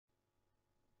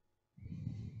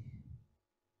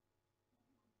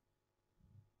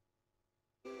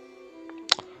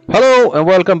Hello and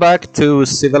welcome back to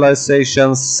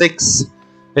Civilization 6.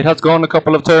 It has gone a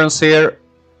couple of turns here.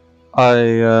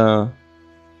 I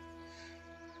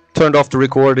turned off the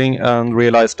recording and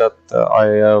realized that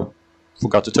I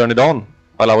forgot to turn it on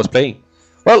while I was playing.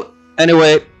 Well,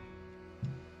 anyway,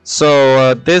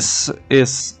 so this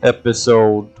is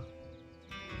episode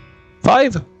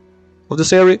 5 of the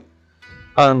series,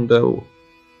 and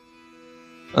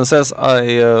since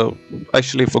I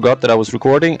actually forgot that I was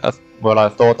recording, well, I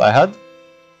thought I had.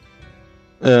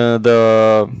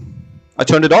 I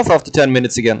turned it off after 10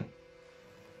 minutes again,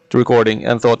 the recording,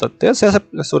 and thought that this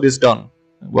episode is done.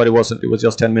 But it wasn't. It was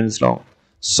just 10 minutes long.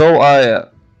 So I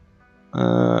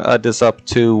add this up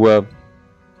to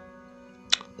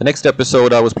the next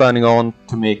episode. I was planning on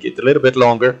to make it a little bit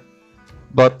longer,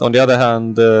 but on the other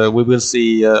hand, we will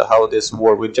see how this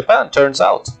war with Japan turns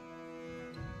out.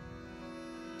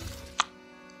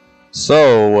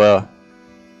 So,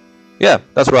 yeah,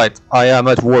 that's right. I am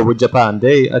at war with Japan.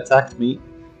 They attacked me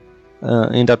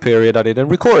in that period I didn't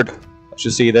record, as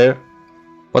you see there.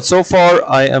 But so far,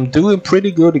 I am doing pretty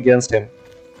good against him.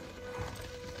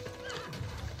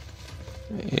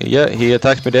 Yeah, he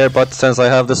attacked me there, but since I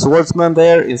have the swordsman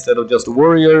there instead of just a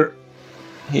warrior,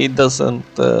 he doesn't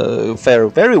fare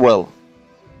very well.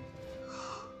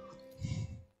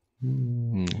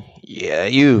 Yeah,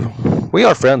 we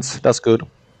are friends. That's good.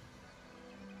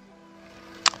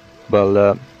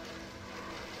 Well,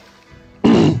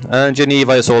 and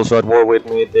Geneva is also at war with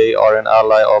me. They are an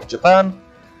ally of Japan.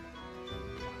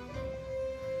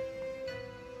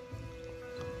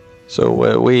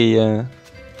 So we.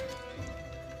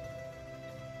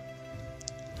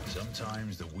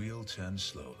 Sometimes the wheel turns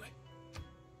slowly.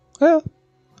 Yeah.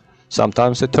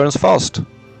 Sometimes it turns fast.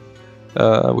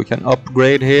 We can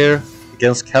upgrade here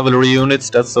against cavalry units.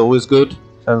 That's always good,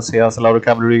 since he has a lot of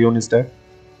cavalry units there.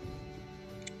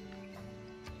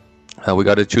 We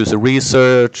gotta choose a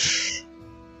research.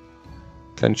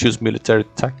 Can choose military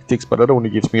tactics, but that only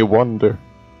gives me a wonder.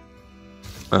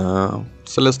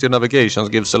 Celestial navigations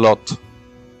gives a lot.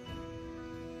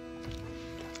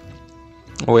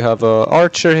 We have a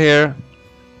archer here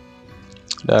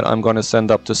that I'm gonna send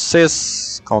up to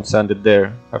Sis. Can't send it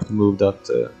there. Have to move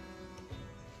that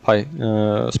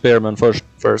spearman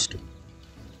first.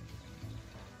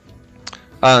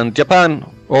 And Japan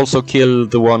also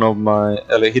killed one of my.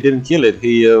 He didn't kill it.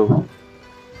 He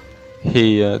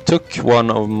took one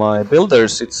of my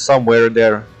builders. It's somewhere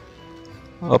there.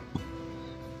 Up.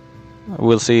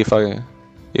 We'll see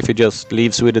if he just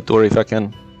leaves with it or if I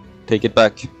can take it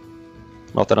back.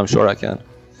 Not that I'm sure I can.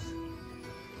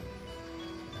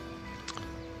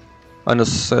 And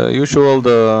as usual,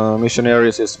 the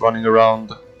missionaries is running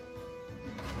around.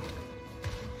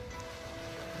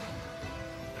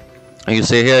 And you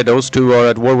see here, those two are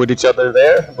at war with each other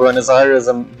there. Buenos Aires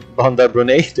and Bandar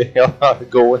Brunei, they are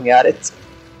going at it.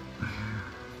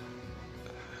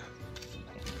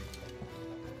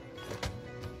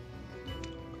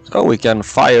 So we can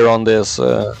fire on this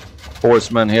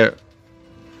horseman here.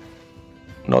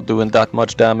 Not doing that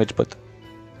much damage, but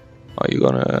are you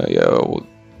gonna? Yeah,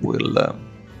 we'll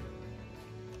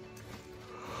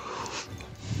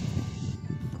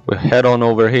head on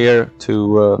over here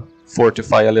to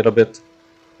fortify a little bit.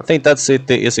 I think that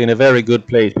city is in a very good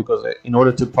place because in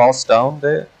order to pass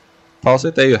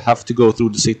it, you have to go through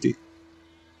the city.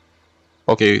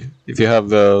 Okay, if you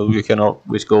have you can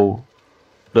always go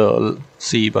the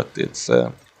sea, but it's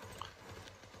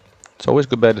always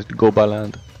good better to go by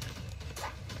land.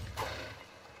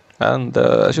 And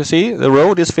as you see, the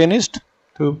road is finished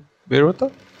to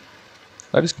Viruta.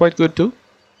 That is quite good too.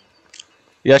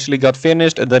 He actually got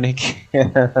finished, and then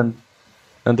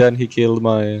he killed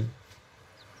my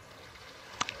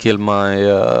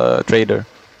trader.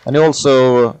 And he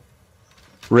also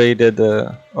raided.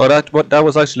 That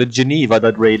was actually Geneva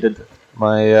that raided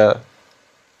my.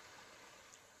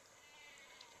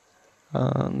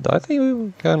 And I think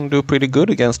we can do pretty good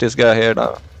against this guy here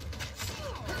now.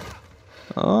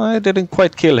 I didn't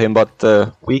quite kill him, but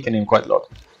weaken him quite a lot.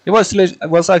 It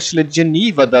was actually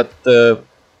Geneva that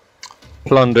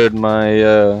plundered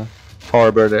my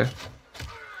harbor there.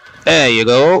 There you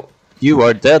go. You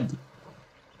are dead.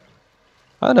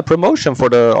 And a promotion for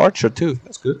the archer too.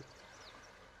 That's good.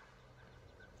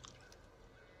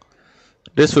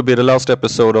 This will be the last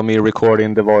episode of me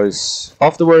recording the voice.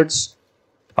 Afterwards,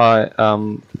 I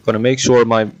am gonna make sure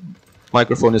my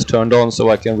microphone is turned on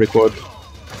so I can record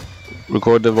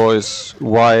the voice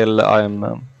while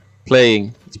I'm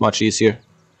playing. It's much easier.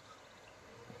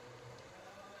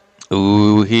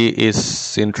 Ooh, he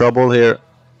is in trouble here.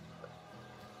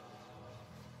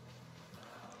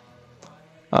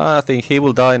 I think he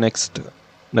will die next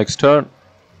next turn.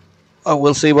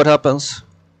 We'll see what happens.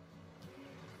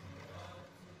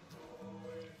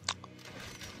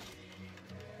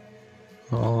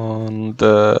 And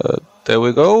there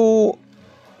we go.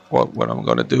 What I'm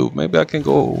gonna do? Maybe I can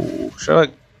go. Should I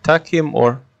attack him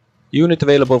or unit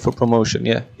available for promotion?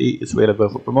 Yeah, he is available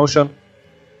for promotion.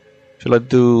 Shall I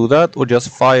do that or just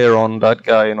fire on that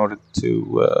guy in order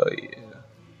to?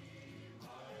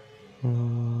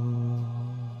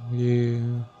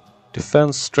 Yeah.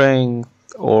 Defense strength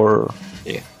or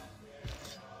yeah.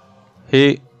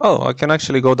 Oh, I can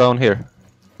actually go down here.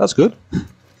 That's good.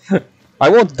 I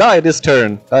won't die this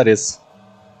turn. That is.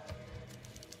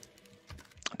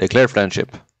 Declare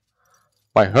friendship.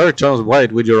 My heart turns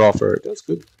white with your offer. That's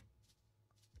good.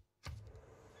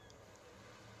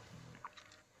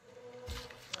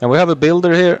 And we have a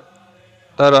builder here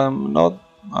that I'm not.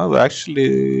 I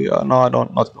actually no, I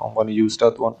don't want to use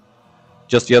that one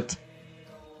just yet.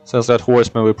 Since that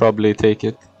horseman will probably take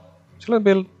it. Shall I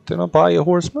build? Did I buy a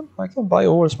horseman? I can buy a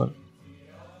horseman.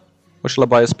 Or shall I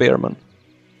buy a spearman?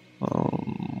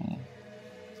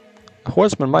 A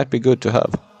horseman might be good to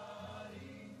have.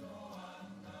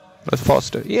 That's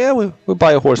faster. Yeah, we'll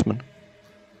buy a horseman.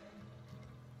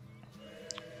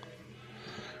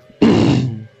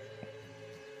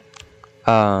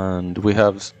 And we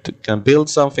have can build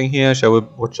something here.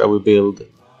 What shall we build?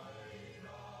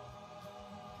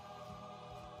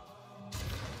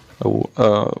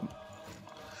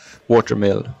 Water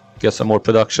mill. Get some more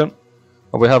production.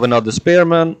 And we have another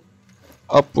spearman.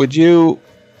 Up with you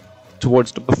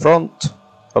towards the front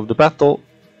of the battle.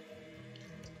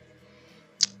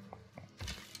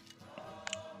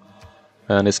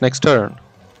 And it's next turn.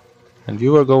 And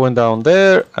you are going down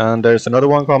there, and there's another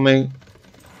one coming.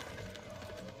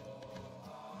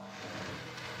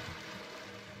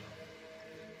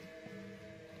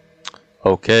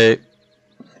 Okay.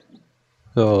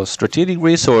 So, strategic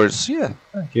resource. Yeah,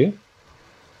 thank you.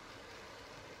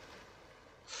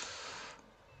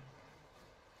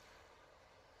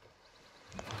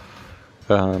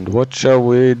 And what shall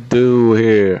we do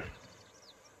here?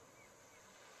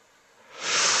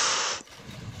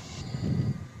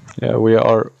 Yeah, we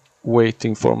are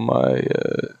waiting for my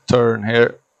turn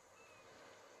here.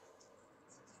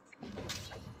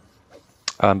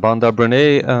 And Banda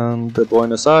Brunei and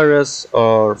Buenos Aires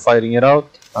are fighting it out.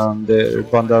 And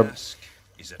Banda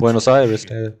Buenos Aires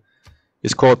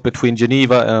is caught between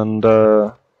Geneva and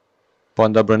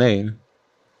Banda Brunei.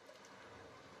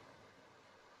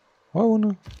 Oh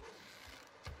no.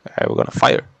 Yeah, we're gonna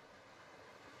fire.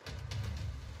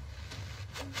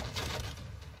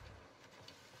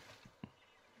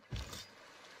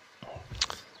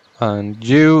 And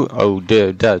you, oh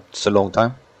dear, that's a long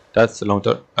time. That's a long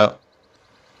time.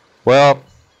 Well,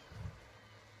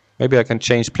 maybe I can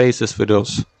change places with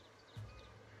those.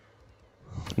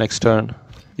 Next turn,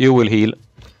 you will heal.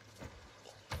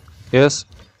 Yes.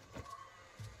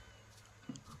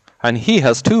 And he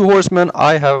has 2 horsemen,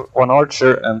 I have 1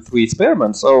 archer and 3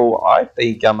 spearmen, so I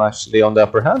think I'm actually on the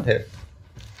upper hand here.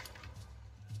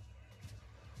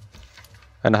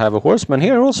 And I have a horseman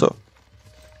here also.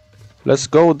 Let's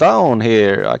go down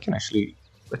here. I can actually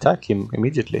attack him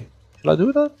immediately. Shall I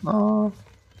do that? No.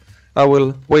 I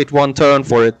will wait 1 turn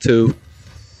for it to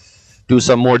do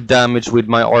some more damage with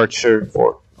my archer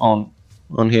on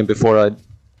him before I...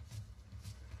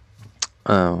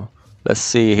 let's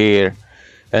see here.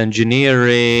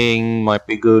 Engineering might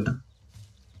be good.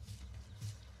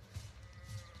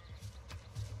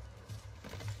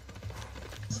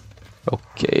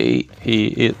 Okay, he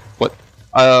is what?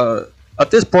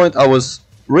 At this point, I was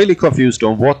really confused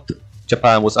on what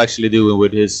Japan was actually doing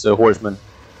with his horsemen,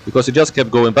 because he just kept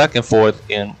going back and forth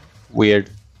in weird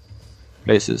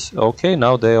places. Okay,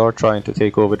 now they are trying to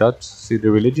take over that city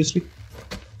religiously,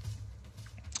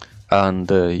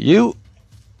 and you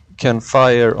can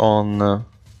fire on.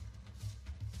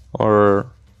 Or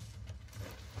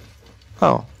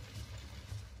oh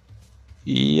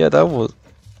yeah, that was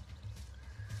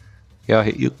yeah.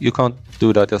 You can't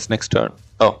do that just next turn.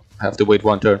 Oh, I have to wait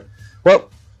 1 turn. Well,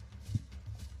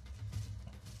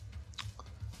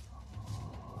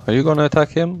 are you gonna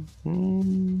attack him?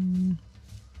 I'm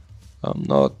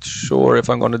not sure if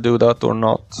I'm gonna do that or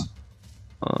not.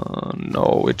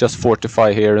 No, we just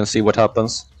fortify here and see what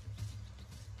happens.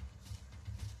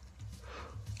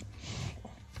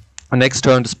 Next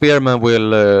turn, the spearmen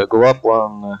will go up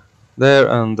 1 there,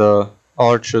 and the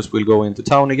archers will go into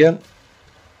town again.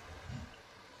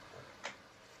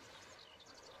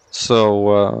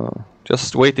 So,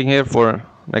 just waiting here for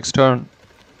next turn.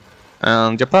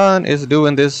 And Japan is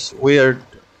doing this weird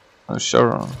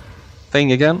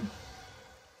thing again.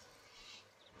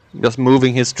 Just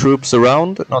moving his troops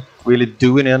around, not really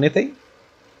doing anything.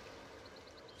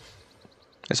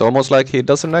 It's almost like he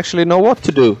doesn't actually know what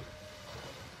to do.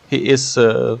 He is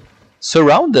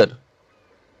surrounded,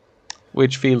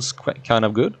 which feels kind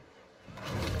of good.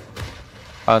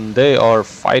 And they are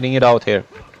fighting it out here.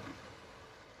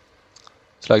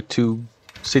 It's like two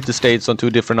city-states on two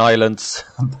different islands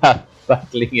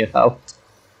battling it out.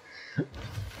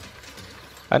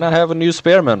 And I have a new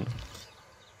spearman.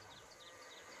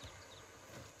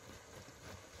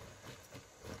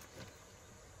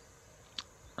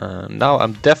 Now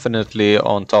I'm definitely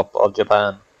on top of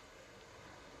Japan.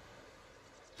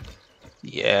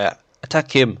 Yeah,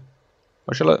 attack him.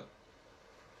 Or shall I?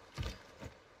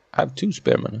 I have two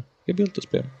spearmen. He built a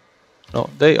spear. No,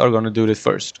 they are gonna do this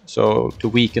first. So to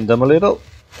weaken them a little.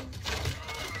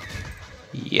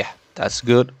 Yeah, that's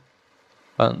good.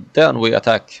 And then we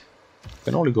attack.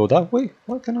 Can only go that way.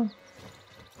 Why can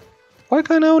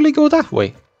I only go that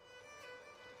way?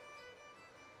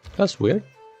 That's weird.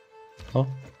 Oh,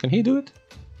 can he do it?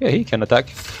 Yeah, he can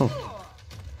attack.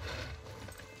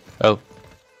 Oh.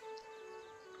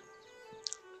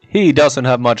 He doesn't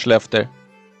have much left there.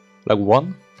 Like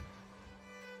one.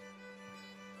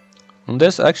 And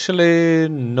there's actually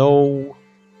nothing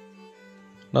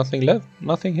left.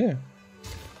 Nothing here.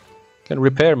 Can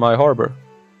repair my harbor.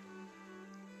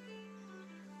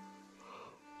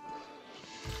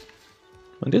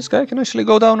 And this guy can actually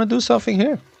go down and do something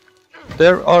here.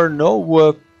 There are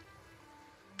no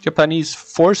Japanese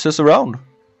forces around.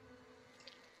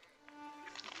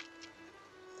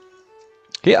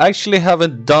 He actually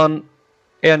haven't done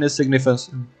any significant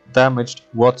damage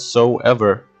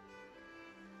whatsoever.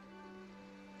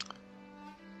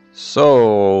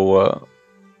 So,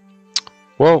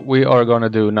 what we are gonna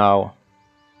do now?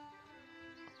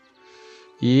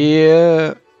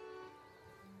 Yeah,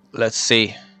 let's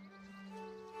see.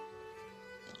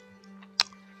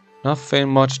 Nothing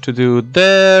much to do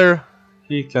there.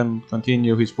 He can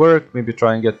continue his work, maybe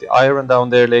try and get the iron down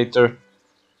there later.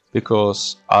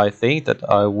 Because I think that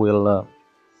I will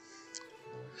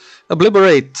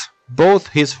obliterate both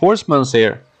his horsemen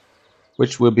here.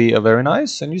 Which will be a very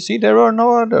nice. And you see there are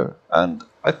no other. And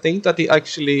I think that he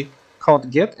actually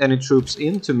can't get any troops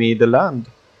into me, the land.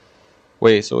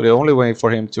 Wait, so the only way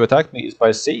for him to attack me is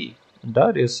by sea. And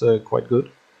that is quite good.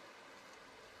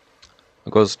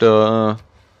 Because the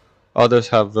others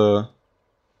have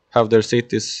their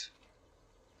cities.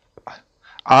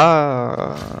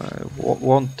 I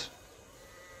want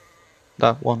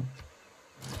that one.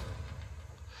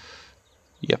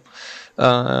 Yep.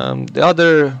 The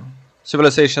other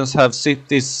civilizations have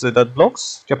cities that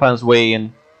blocks Japan's way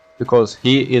in because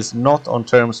he is not on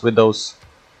terms with those,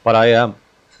 but I am.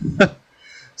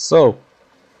 So,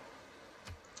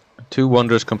 two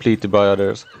wonders completed by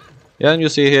others. Yeah, and you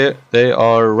see here they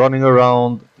are running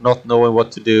around, not knowing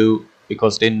what to do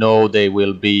because they know they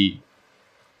will be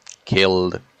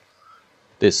killed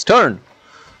this turn,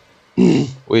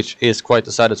 which is quite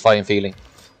a satisfying feeling.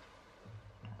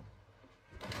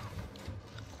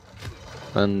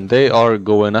 And they are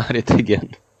going at it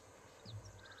again.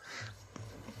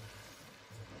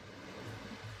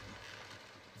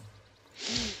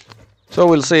 So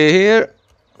we'll see here.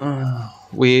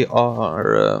 We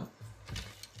are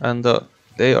and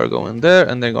they are going there,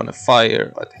 and they're gonna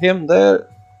fire at him there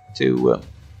to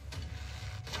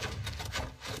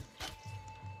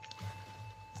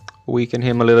weaken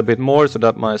him a little bit more so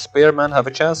that my spearmen have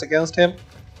a chance against him.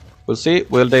 We'll see.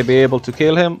 Will they be able to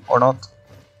kill him or not?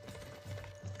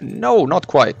 No, not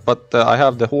quite, but I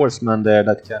have the horseman there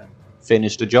that can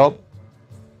finish the job.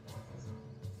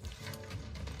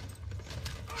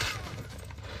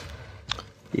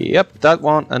 Yep, that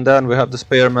one, and then we have the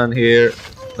spearman here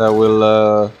that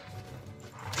will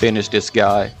finish this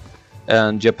guy.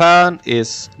 And Japan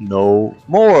is no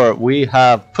more. We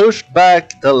have pushed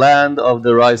back the land of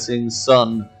the rising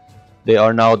sun. They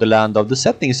are now the land of the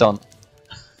setting sun.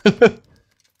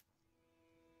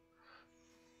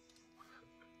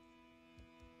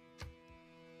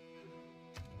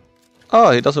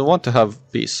 Oh, he doesn't want to have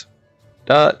peace.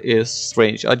 That is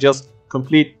strange. I just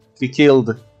completely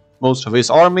killed most of his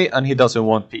army and he doesn't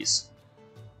want peace.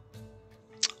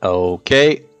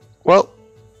 Okay, well,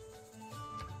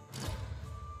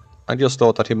 I just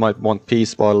thought that he might want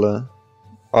peace while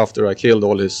after I killed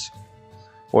all his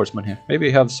horsemen here. Maybe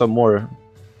he has some more.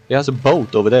 He has a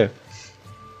boat over there.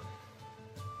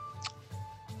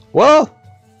 Well,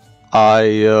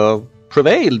 I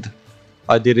prevailed.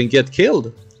 I didn't get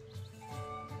killed.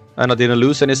 And I didn't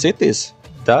lose any cities.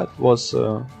 That was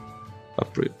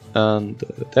and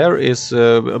there is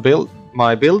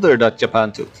my builder that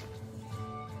Japan took.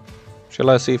 Shall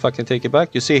I see if I can take it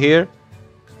back? You see here,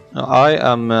 I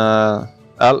am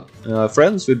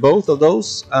friends with both of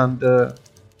those, and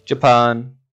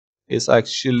Japan is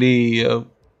actually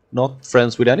not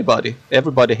friends with anybody.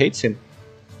 Everybody hates him.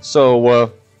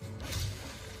 So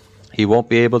he won't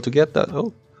be able to get that.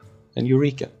 Oh, and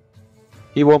Eureka.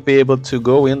 He won't be able to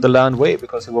go in the land way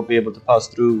because he won't be able to pass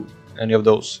through any of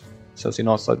those, since he's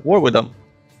not at war with them.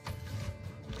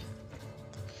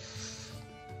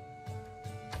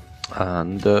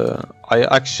 And I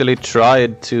actually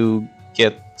tried to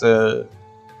get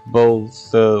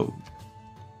both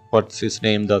what's his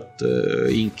name, that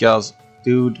Inca's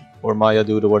dude or Maya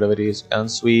dude or whatever it is, and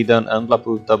Sweden and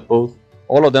Laputa, both,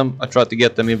 all of them. I tried to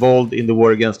get them involved in the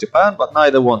war against Japan, but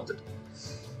neither wanted.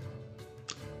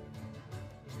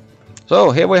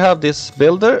 So here we have this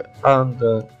builder,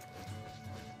 and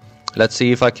let's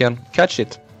see if I can catch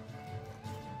it.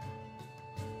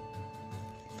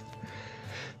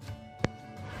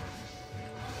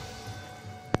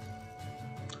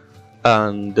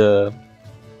 And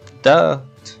that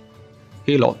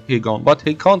he gone, but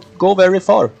he can't go very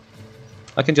far.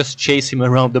 I can just chase him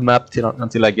around the map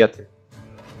until I get him.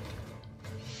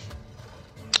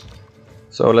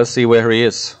 So let's see where he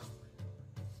is.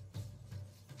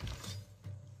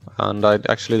 And I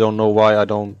actually don't know why I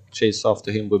don't chase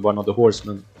after him with one of the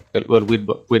horsemen. Well,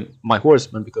 with my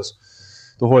horseman, because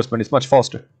the horseman is much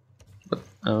faster. But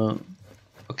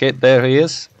okay, there he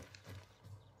is.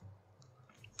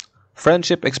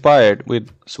 Friendship expired with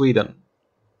Sweden.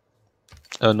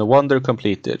 And a wonder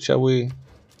completed. Shall we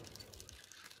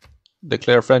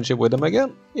declare friendship with them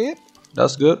again? Yeah,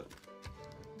 that's good.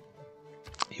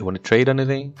 You want to trade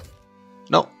anything?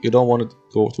 No, you don't want to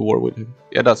go to war with him.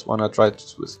 Yeah, that's when I tried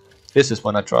to. This is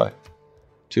when I try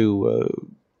to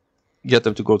get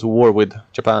them to go to war with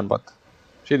Japan, but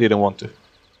she didn't want to.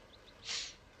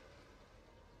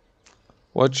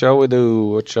 What shall we do?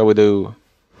 What shall we do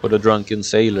for the drunken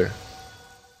sailor?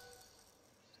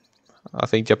 I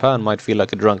think Japan might feel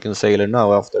like a drunken sailor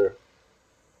now after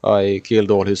I killed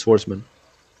all his horsemen.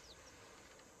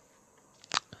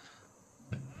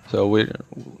 So we're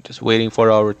just waiting for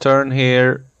our turn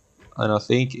here, and I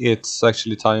think it's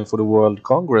actually time for the World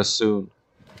Congress soon.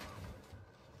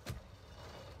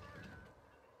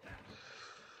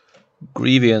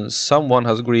 Grievance. Someone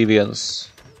has grievance.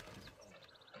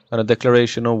 And a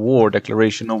declaration of war.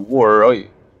 Declaration of war. Oi.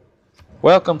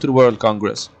 Welcome to the World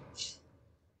Congress.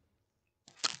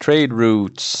 Trade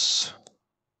routes.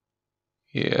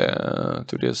 Yeah,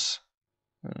 to this.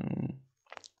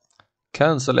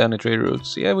 Cancel any trade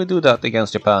routes. Yeah, we do that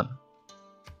against Japan.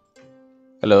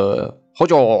 Hello.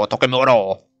 Hojo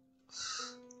Tokimura.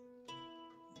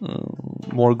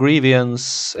 More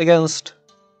grievance against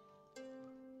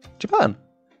Japan.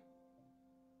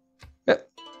 Yeah.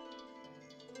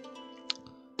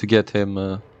 To get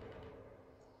him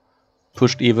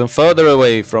pushed even further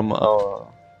away from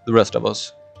the rest of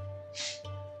us.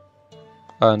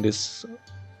 And this.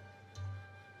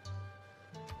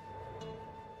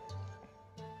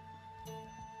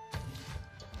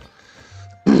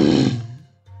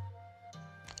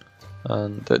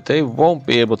 And they won't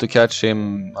be able to catch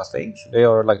him, I think. They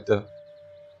are like the...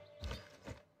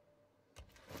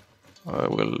 I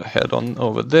will head on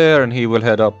over there and he will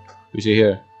head up. You see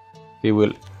here? He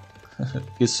will...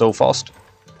 He's so fast.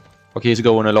 Okay, he's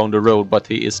going along the road, but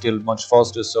he is still much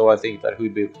faster, so I think that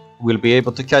we'll be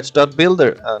able to catch that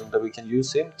builder, and we can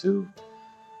use him to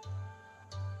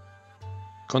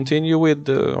continue with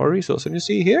our resource. And you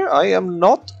see here, I am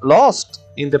not lost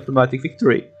in diplomatic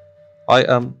victory. I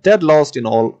am dead last in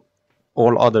all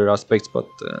other aspects, but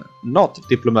not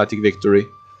diplomatic victory.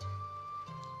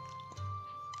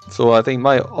 So I think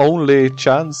my only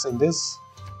chance in this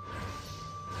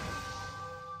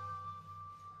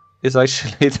is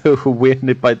actually to win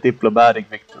it by diplomatic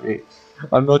victory.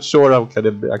 I'm not sure I'm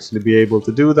gonna actually be able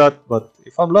to do that, but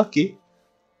if I'm lucky.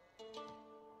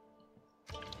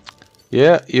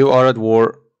 Yeah, you are at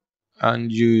war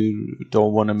and you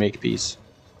don't want to make peace.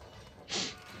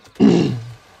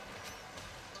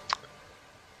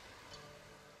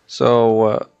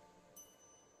 So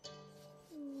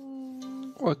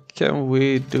what can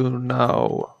we do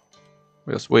now?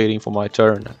 Just waiting for my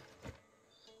turn.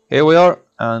 Here we are,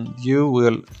 and you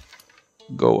will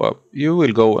go up. You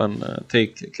will go and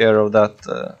take care of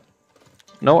that.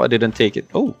 No, I didn't take it.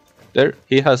 Oh, there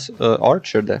he has an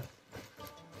archer there.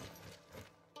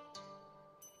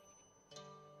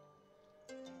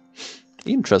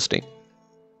 Interesting.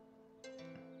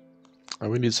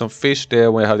 And we need some fish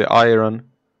there. We have the iron.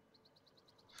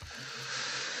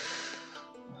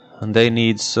 And they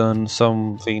need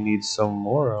something needs some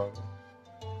more.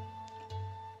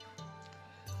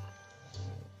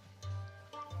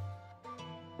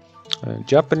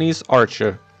 Japanese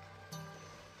archer.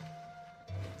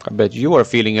 I bet you are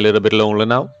feeling a little bit lonely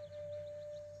now.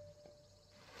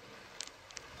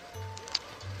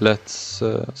 Let's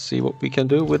see what we can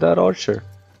do with that archer.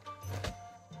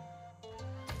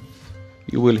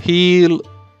 You will heal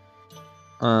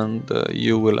and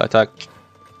you will attack.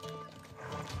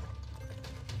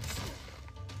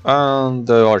 And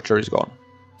the archer is gone.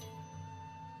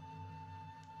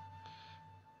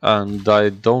 And I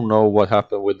don't know what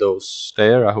happened with those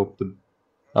there.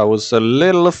 I was a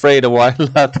little afraid a while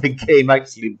that the game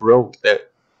actually broke there.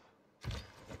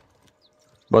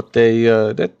 But they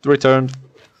returned.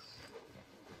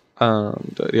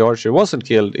 And the archer wasn't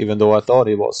killed, even though I thought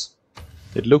he was.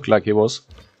 It looked like he was.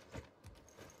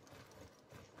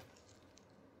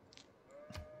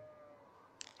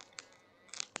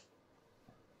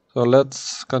 So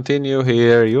let's continue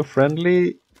here. You're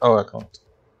friendly. Oh, I can't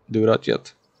do that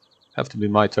yet. Have to be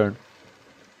my turn.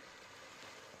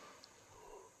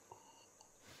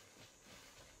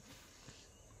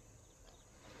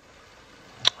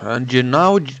 And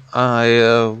now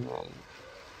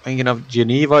thinking of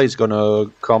Geneva is gonna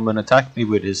come and attack me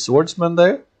with his swordsman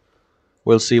there.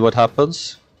 We'll see what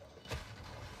happens.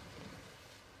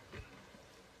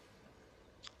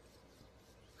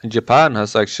 And Japan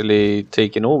has actually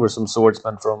taken over some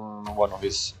swordsmen from one of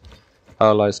his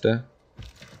allies there.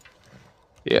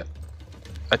 Yeah.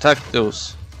 Attack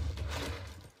those.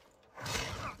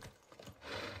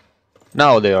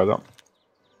 Now they are gone.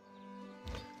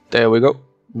 There we go.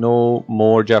 No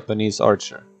more Japanese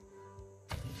archer.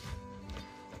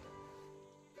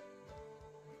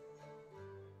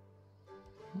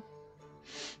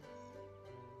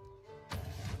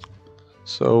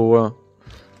 So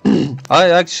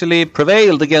I actually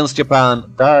prevailed against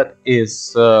Japan. That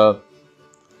is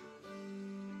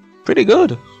pretty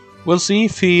good. We'll see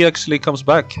if he actually comes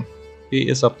back. He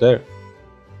is up there.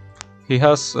 He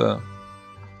has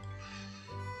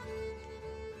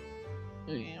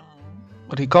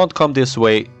but he can't come this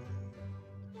way.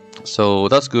 So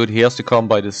that's good. He has to come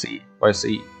by the sea. By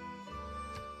sea.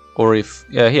 Or if...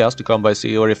 yeah, he has to come by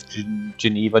sea. Or if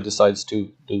Geneva decides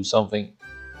to do something.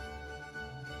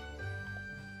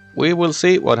 We will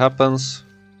see what happens.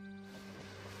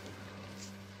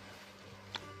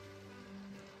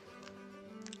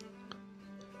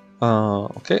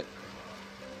 Okay.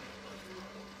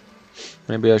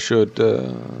 Maybe I should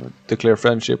declare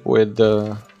friendship with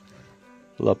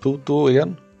Laputo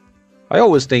again. I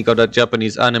always think of that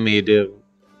Japanese anime, the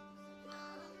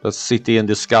city in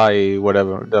the sky,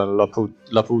 whatever, the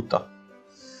Laputa,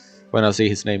 when I see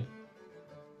his name.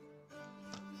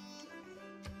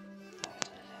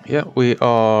 Yeah, we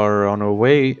are on our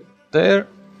way there.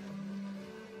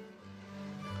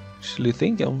 Actually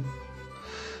thinking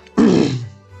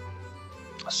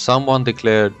someone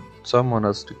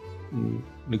has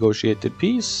negotiated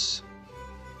peace.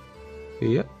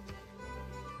 Yeah.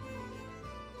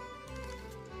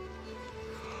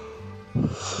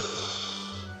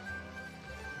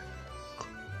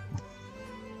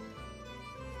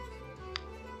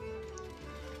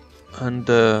 And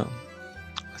I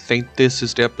think this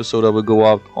is the episode that will go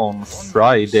out on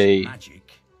Friday.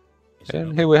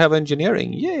 And here we have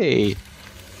engineering. Yay!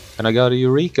 And I got a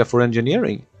Eureka for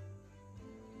engineering.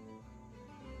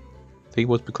 I think it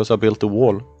was because I built a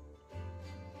wall.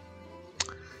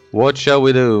 What shall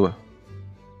we do?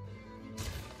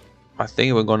 I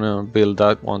think we're gonna build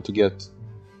that one to get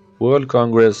World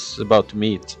Congress about to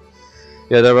meet.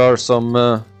 Yeah, there are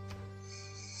some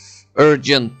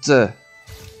urgent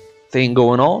thing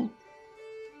going on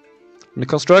in the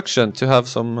construction to have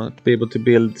some to be able to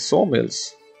build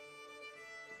sawmills.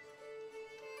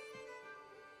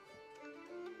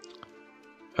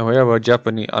 And we have a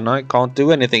Japanese, and I can't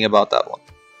do anything about that one.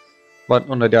 But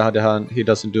on the other hand, he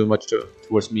doesn't do much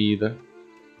towards me either.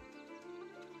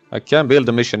 I can build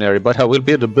a missionary, but I will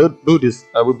be the Buddhist.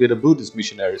 I will be the Buddhist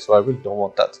missionary, so I really don't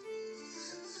want that.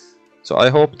 So I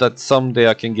hope that someday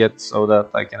I can get so that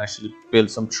I can actually build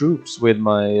some troops with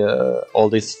my all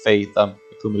this faith I'm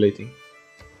accumulating.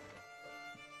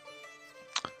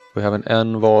 We have an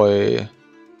envoy.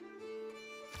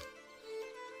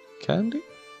 Candy?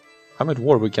 I'm at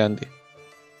war with Candy.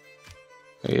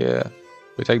 Yeah,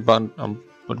 we take I'm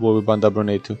at war with Banda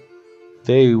Brunei too.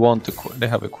 They want to. They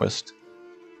have a quest.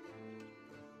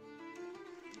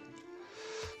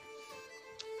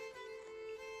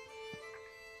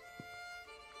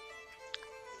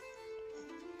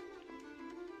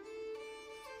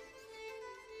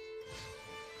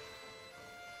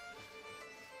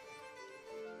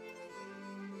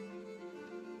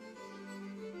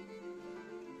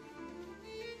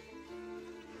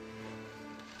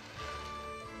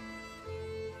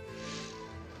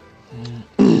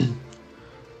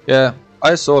 Yeah,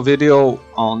 I saw a video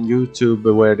on YouTube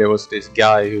where there was this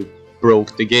guy who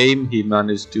broke the game. He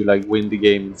managed to like win the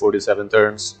game in 47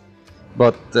 turns.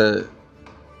 But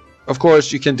of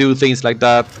course you can do things like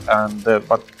that, and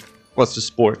but what's the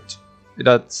sport?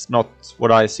 That's not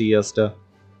what I see as the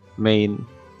main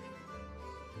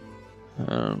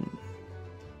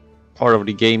part of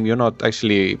the game. You're not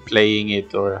actually playing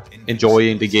it or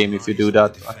enjoying the game if you do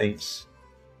that, I think.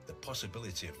 The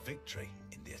possibility of victory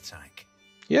in the attack.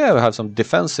 Yeah, we have some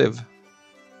defensive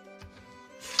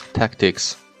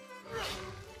tactics.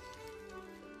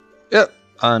 Yeah,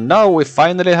 and now we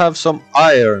finally have some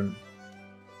iron.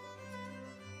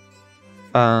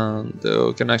 And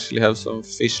we can actually have some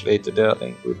fish later there, I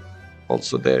think,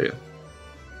 also there. Yeah.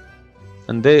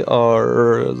 And they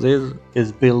are, this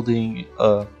is building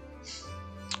a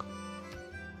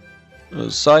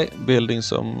site, building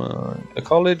some a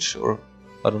college, or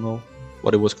I don't know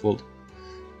what it was called.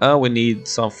 And we need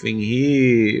something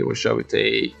here. What shall we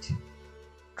take?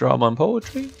 Drama and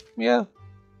poetry? Yeah.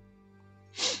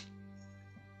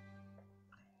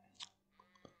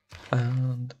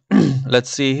 And let's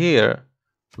see here.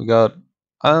 We got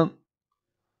and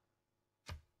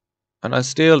I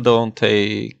still don't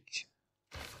take.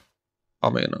 I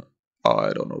mean,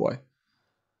 I don't know why.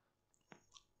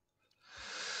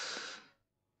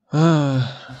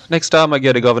 Next time I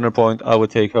get a governor point, I will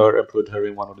take her and put her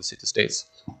in one of the city states.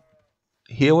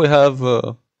 Here we have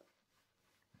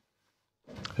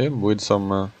him with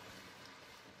some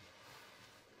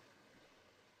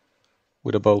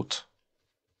with a boat.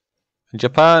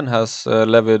 Japan has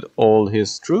levied all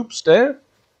his troops there.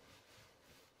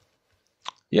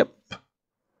 Yep.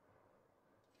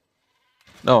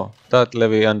 No, that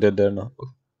levy ended there now.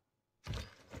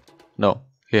 No,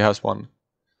 he has one.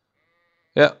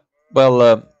 Yeah,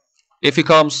 well, if he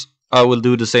comes, I will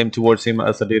do the same towards him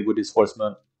as I did with his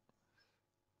horsemen.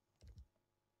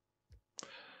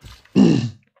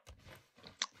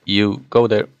 You go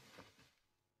there.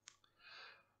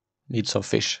 Need some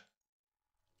fish.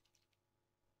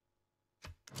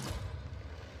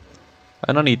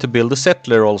 And I need to build a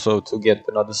settler also to get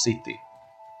another city.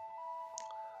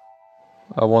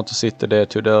 I want to sit there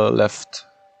to the left,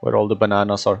 where all the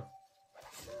bananas are.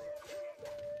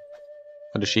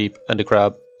 And the sheep, and the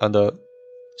crab, and the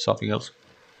something else.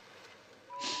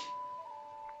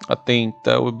 I think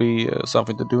that would be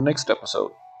something to do next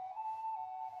episode.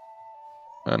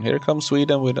 And here comes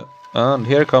Sweden with and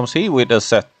here comes he with a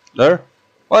settler.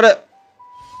 What a...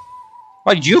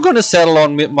 Are you gonna settle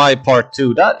on my part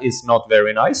too? That is not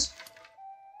very nice.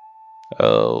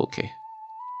 Okay.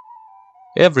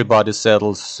 Everybody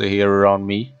settles here around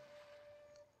me.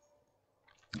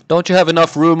 Don't you have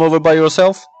enough room over by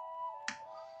yourself?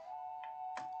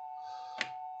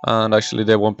 And actually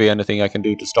there won't be anything I can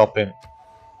do to stop him.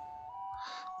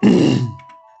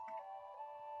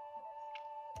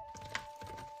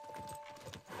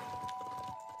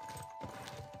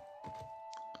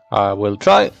 I will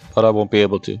try, but I won't be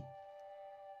able to.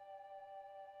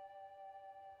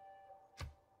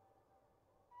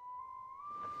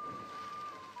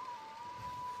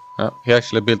 He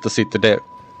actually built a city there.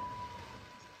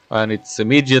 And it's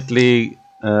immediately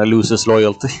loses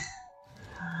loyalty.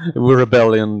 We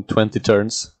rebel in 20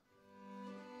 turns.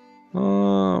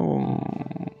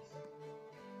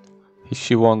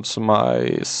 She wants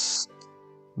my...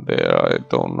 There, I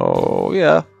don't know.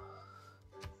 Yeah.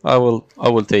 I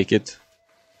will take it.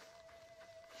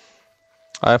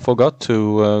 I forgot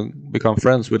to become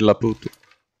friends with Laputo.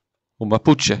 Or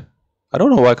Mapuche. I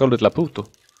don't know why I called it Laputo.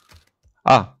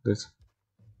 Ah, this.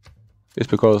 It's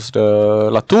because the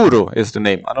Laturo is the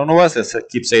name. I don't know why I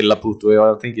keep saying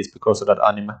Laputo. I think it's because of that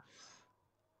anime.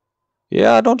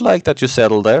 Yeah, I don't like that you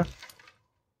settle there.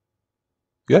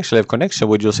 You actually have connection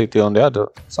with your city on the other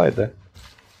side there.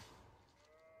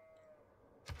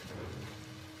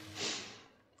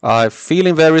 I'm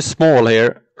feeling very small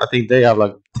here. I think they have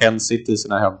like 10 cities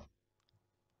and I have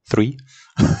 3.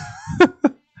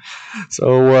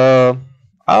 So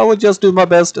I will just do my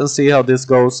best and see how this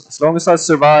goes. As long as I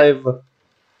survive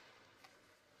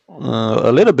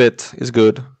a little bit is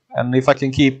good. And if I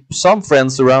can keep some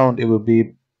friends around, it will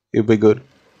be good.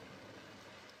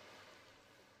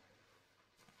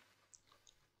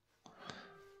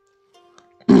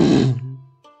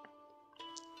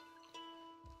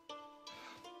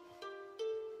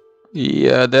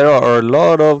 Yeah, there are a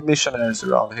lot of missionaries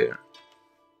around here.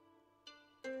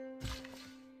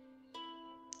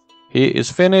 He is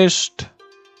finished.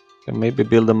 Can maybe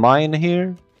build a mine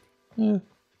here. Yeah.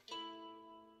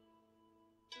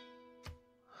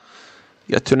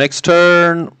 Get to next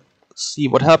turn. See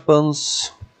what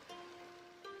happens.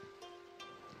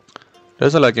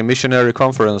 There's like a missionary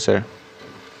conference here.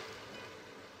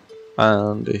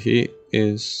 And he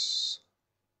is...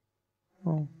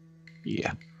 Oh,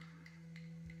 yeah.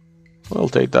 We'll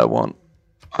take that one.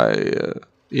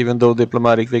 Even though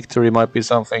diplomatic victory might be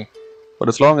something. But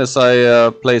as long as I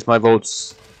place my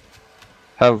votes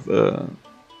have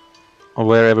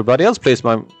where everybody else place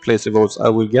the votes, I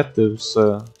will get those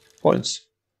points.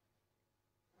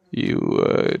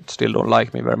 You still don't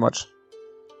like me very much.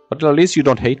 But at least you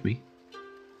don't hate me.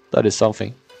 That is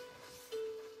something.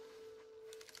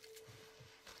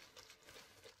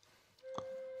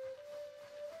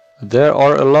 There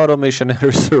are a lot of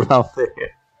missionaries around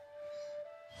there.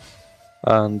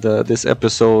 And this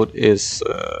episode is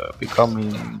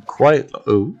becoming quite...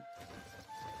 Oh.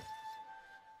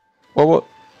 What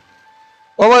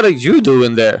are you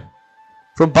doing there?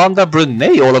 From Banda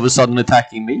Brunei all of a sudden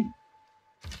attacking me?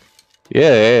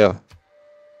 Yeah.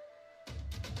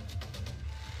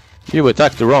 You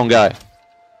attacked the wrong guy.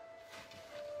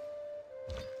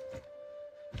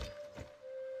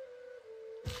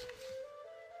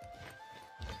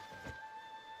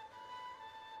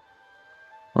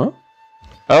 Huh?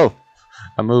 Oh,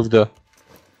 I moved the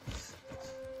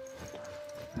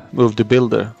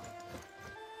builder.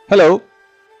 Hello.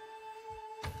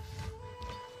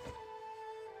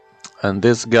 And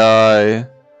this guy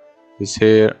is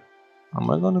here.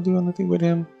 Am I gonna do anything with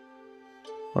him?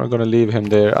 Or am I gonna leave him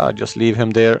there? I'll just leave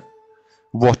him there,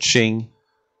 watching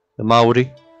the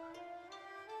Maori.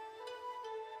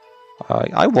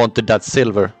 I wanted that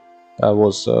silver. That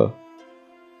was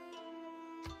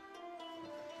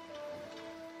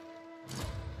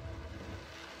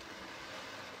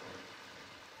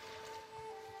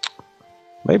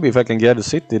maybe if I can get a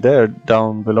city there,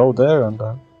 down below there, and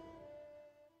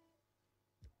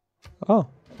oh,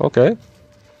 okay.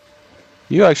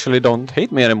 You actually don't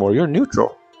hate me anymore. You're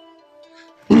neutral.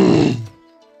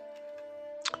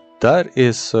 That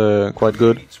is quite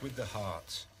good. With the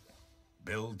heart,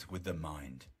 build with the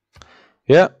mind.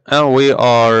 Yeah, and we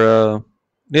are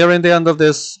nearing the end of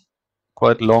this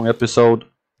quite long episode.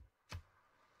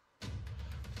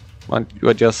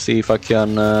 I'll just see if I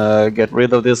can get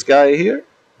rid of this guy here.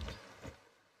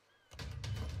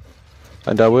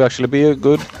 And that will actually be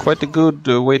quite a good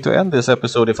way to end this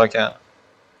episode if I can.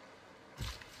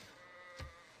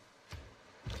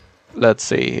 Let's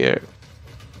see here.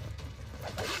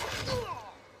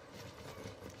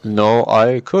 No,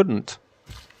 I couldn't.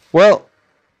 Well,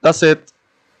 that's it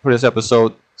for this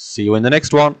episode. See you in the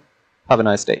next one. Have a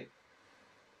nice day.